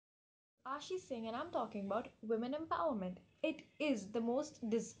Aashi Singh, and I'm talking about women empowerment. It is the most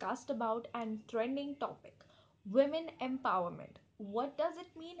discussed about and trending topic. Women empowerment. What does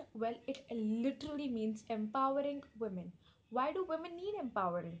it mean? Well, it literally means empowering women. Why do women need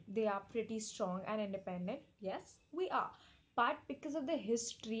empowering? They are pretty strong and independent. Yes, we are. But because of the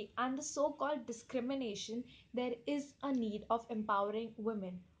history and the so called discrimination, there is a need of empowering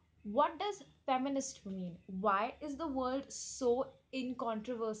women. What does feminist mean? Why is the world so in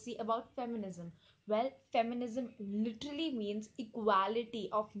controversy about feminism? Well, feminism literally means equality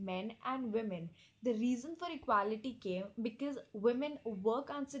of men and women. The reason for equality came because women were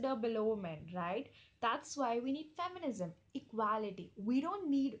considered below men, right? That's why we need feminism, equality. We don't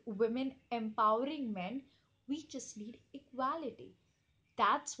need women empowering men, we just need equality.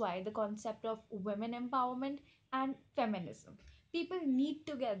 That's why the concept of women empowerment and feminism. People need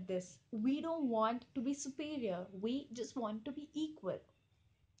to get this. We don't want to be superior, we just want to be equal.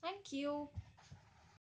 Thank you.